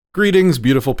Greetings,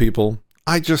 beautiful people.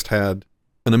 I just had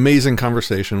an amazing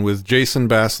conversation with Jason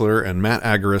Bassler and Matt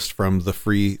Agorist from the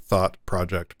Free Thought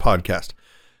Project podcast.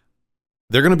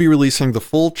 They're going to be releasing the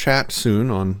full chat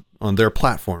soon on their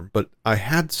platform, but I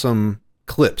had some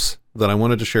clips that I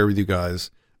wanted to share with you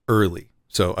guys early.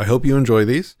 So I hope you enjoy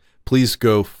these. Please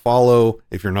go follow,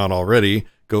 if you're not already,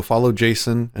 go follow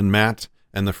Jason and Matt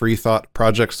and the Free Thought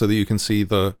Project so that you can see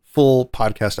the full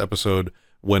podcast episode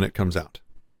when it comes out.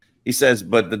 He says,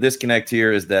 but the disconnect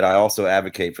here is that I also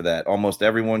advocate for that. Almost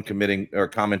everyone committing or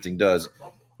commenting does.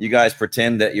 You guys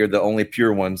pretend that you're the only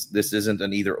pure ones. This isn't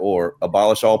an either or.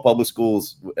 Abolish all public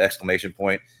schools, !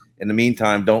 In the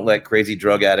meantime, don't let crazy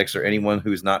drug addicts or anyone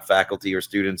who's not faculty or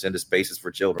students into spaces for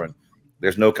children.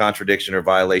 There's no contradiction or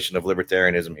violation of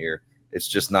libertarianism here. It's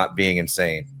just not being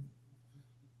insane.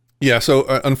 Yeah, so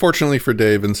unfortunately for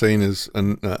Dave, insane is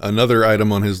another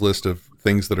item on his list of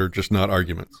things that are just not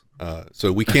arguments.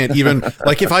 So we can't even,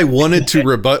 like if I wanted to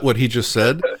rebut what he just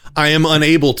said, I am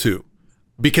unable to,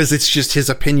 because it's just his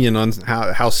opinion on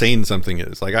how sane something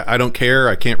is. Like, I don't care.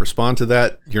 I can't respond to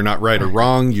that. You're not right or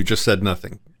wrong. You just said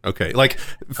nothing. Okay. Like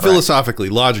philosophically,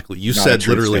 logically, you said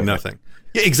literally nothing.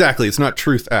 Yeah, exactly. It's not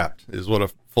truth apt is what a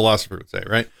philosopher would say.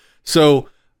 Right. So,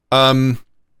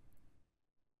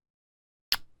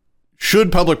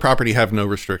 should public property have no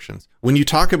restrictions? When you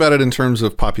talk about it in terms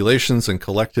of populations and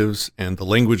collectives and the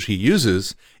language he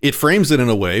uses, it frames it in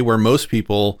a way where most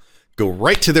people go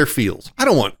right to their feels. I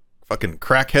don't want fucking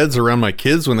crackheads around my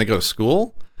kids when they go to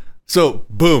school. So,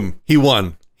 boom, he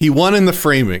won. He won in the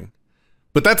framing.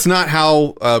 But that's not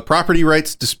how property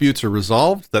rights disputes are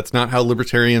resolved. That's not how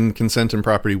libertarian consent and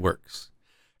property works.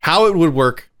 How it would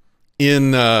work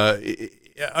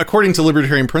according to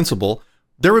libertarian principle,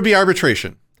 there would be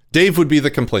arbitration. Dave would be the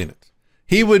complainant.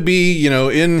 He would be,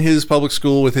 in his public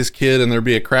school with his kid, and there'd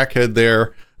be a crackhead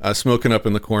there smoking up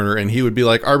in the corner. And he would be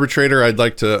like, arbitrator, I'd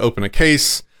like to open a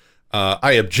case.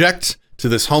 I object to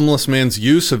this homeless man's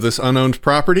use of this unowned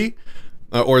property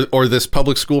or this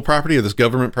public school property or this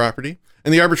government property.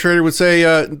 And the arbitrator would say,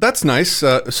 that's nice.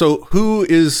 So who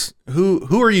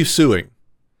are you suing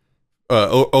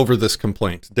over this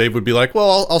complaint? Dave would be like,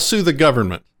 well, I'll sue the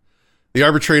government. The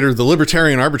arbitrator, the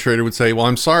libertarian arbitrator would say, well,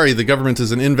 I'm sorry, the government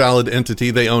is an invalid entity.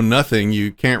 They own nothing.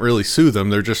 You can't really sue them.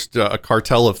 They're just a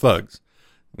cartel of thugs.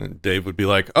 And Dave would be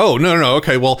like, oh, no.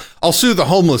 Okay, well, I'll sue the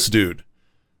homeless dude.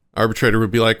 Arbitrator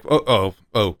would be like, oh,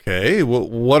 okay. Well,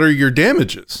 what are your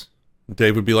damages?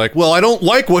 Dave would be like, well, I don't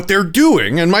like what they're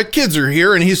doing, and my kids are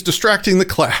here, and he's distracting the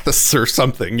class or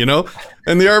something,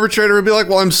 And the arbitrator would be like,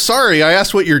 well, I'm sorry, I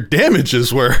asked what your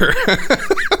damages were.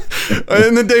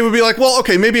 And then Dave would be like, well,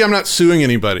 okay, maybe I'm not suing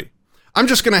anybody. I'm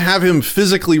just going to have him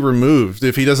physically removed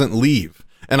if he doesn't leave.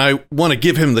 And I want to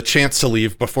give him the chance to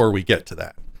leave before we get to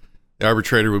that. The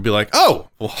arbitrator would be like, oh,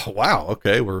 well, wow,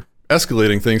 okay, we're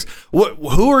escalating things.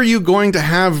 Who are you going to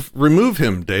have remove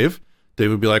him, Dave? Dave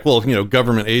would be like, well,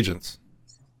 government agents.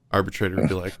 Arbitrator would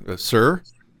be like, sir,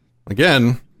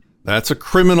 again, that's a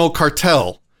criminal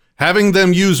cartel. Having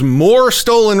them use more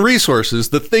stolen resources,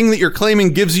 the thing that you're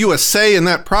claiming gives you a say in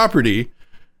that property,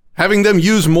 having them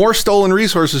use more stolen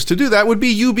resources to do that would be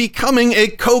you becoming a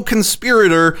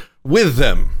co-conspirator with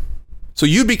them. So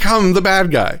you become the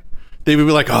bad guy. They would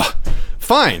be like, oh,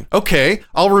 fine. Okay,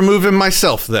 I'll remove him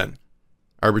myself then.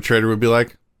 Arbitrator would be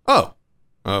like, oh,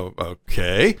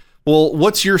 okay. Well,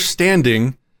 what's your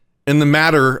standing in the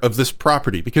matter of this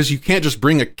property? Because you can't just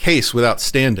bring a case without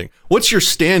standing. What's your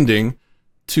standing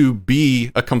to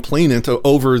be a complainant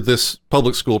over this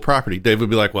public school property? Dave would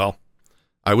be like, well,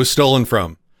 I was stolen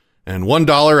from, and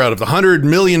 $1 out of the $100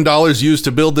 million used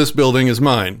to build this building is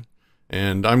mine,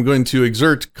 and I'm going to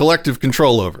exert collective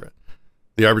control over it.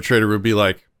 The arbitrator would be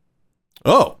like,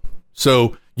 oh,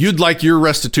 so you'd like your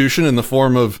restitution in the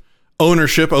form of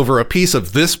ownership over a piece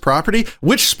of this property?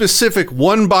 Which specific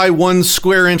 1-by-1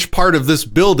 square inch part of this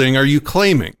building are you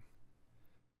claiming?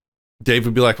 Dave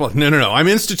would be like, well, no. I'm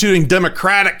instituting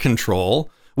democratic control,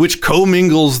 which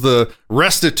commingles the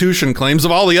restitution claims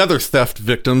of all the other theft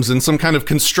victims in some kind of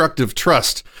constructive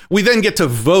trust. We then get to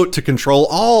vote to control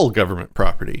all government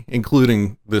property,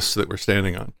 including this that we're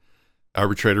standing on.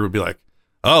 Arbitrator would be like,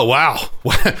 oh, wow,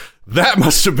 that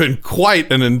must have been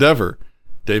quite an endeavor.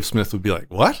 Dave Smith would be like,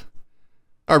 what?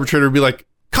 Arbitrator would be like,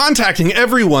 contacting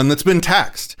everyone that's been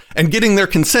taxed and getting their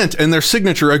consent and their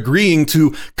signature agreeing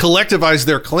to collectivize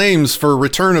their claims for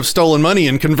return of stolen money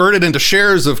and convert it into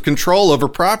shares of control over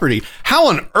property. How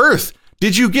on earth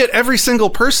did you get every single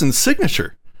person's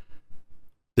signature?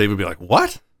 Dave would be like,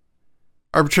 what?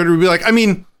 Arbitrator would be like, I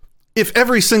mean, if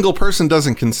every single person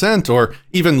doesn't consent or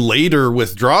even later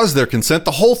withdraws their consent,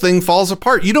 the whole thing falls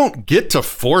apart. You don't get to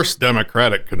force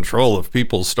democratic control of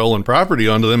people's stolen property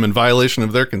onto them in violation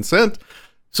of their consent.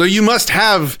 So you must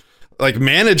have like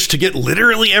managed to get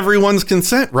literally everyone's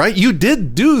consent, right? You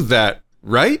did do that,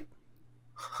 right?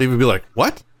 They would be like,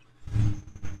 what?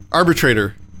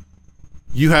 Arbitrator,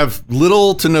 you have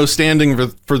little to no standing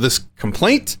for this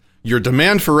complaint. Your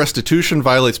demand for restitution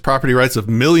violates property rights of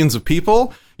millions of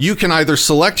people. You can either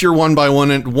select your one by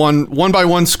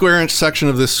one square inch section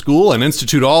of this school and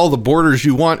institute all the borders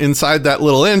you want inside that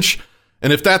little inch.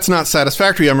 And if that's not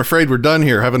satisfactory, I'm afraid we're done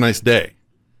here. Have a nice day.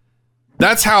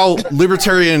 That's how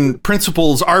libertarian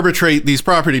principles arbitrate these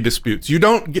property disputes. You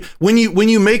don't get, when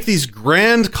you make these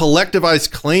grand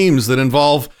collectivized claims that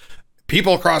involve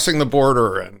people crossing the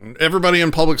border and everybody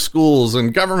in public schools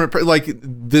and government, like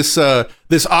this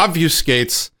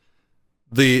obfuscates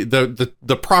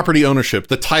the property ownership,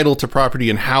 the title to property,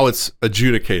 and how it's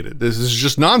adjudicated. This is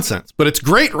just nonsense. But it's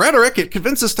great rhetoric. It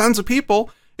convinces tons of people.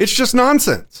 It's just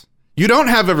nonsense. You don't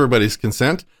have everybody's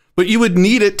consent, but you would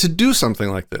need it to do something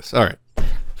like this. All right.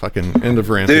 Fucking end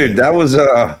of rant. Dude, that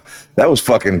was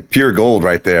fucking pure gold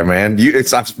right there, man. I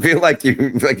feel like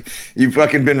you've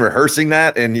fucking been rehearsing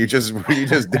that, and you just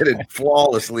did it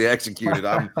flawlessly executed.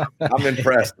 I'm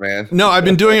impressed, man. No, I've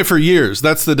been doing it for years.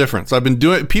 That's the difference. I've been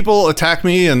doing. People attack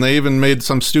me, and they even made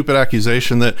some stupid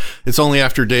accusation that it's only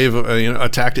after Dave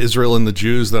attacked Israel and the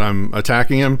Jews that I'm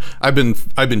attacking him. I've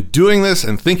been doing this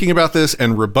and thinking about this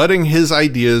and rebutting his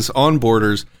ideas on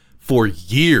borders for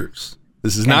years.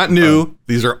 This is not new.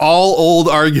 These are all old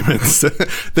arguments.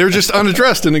 They're just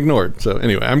unaddressed and ignored. So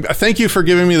anyway, thank you for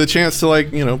giving me the chance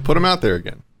to put them out there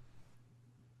again.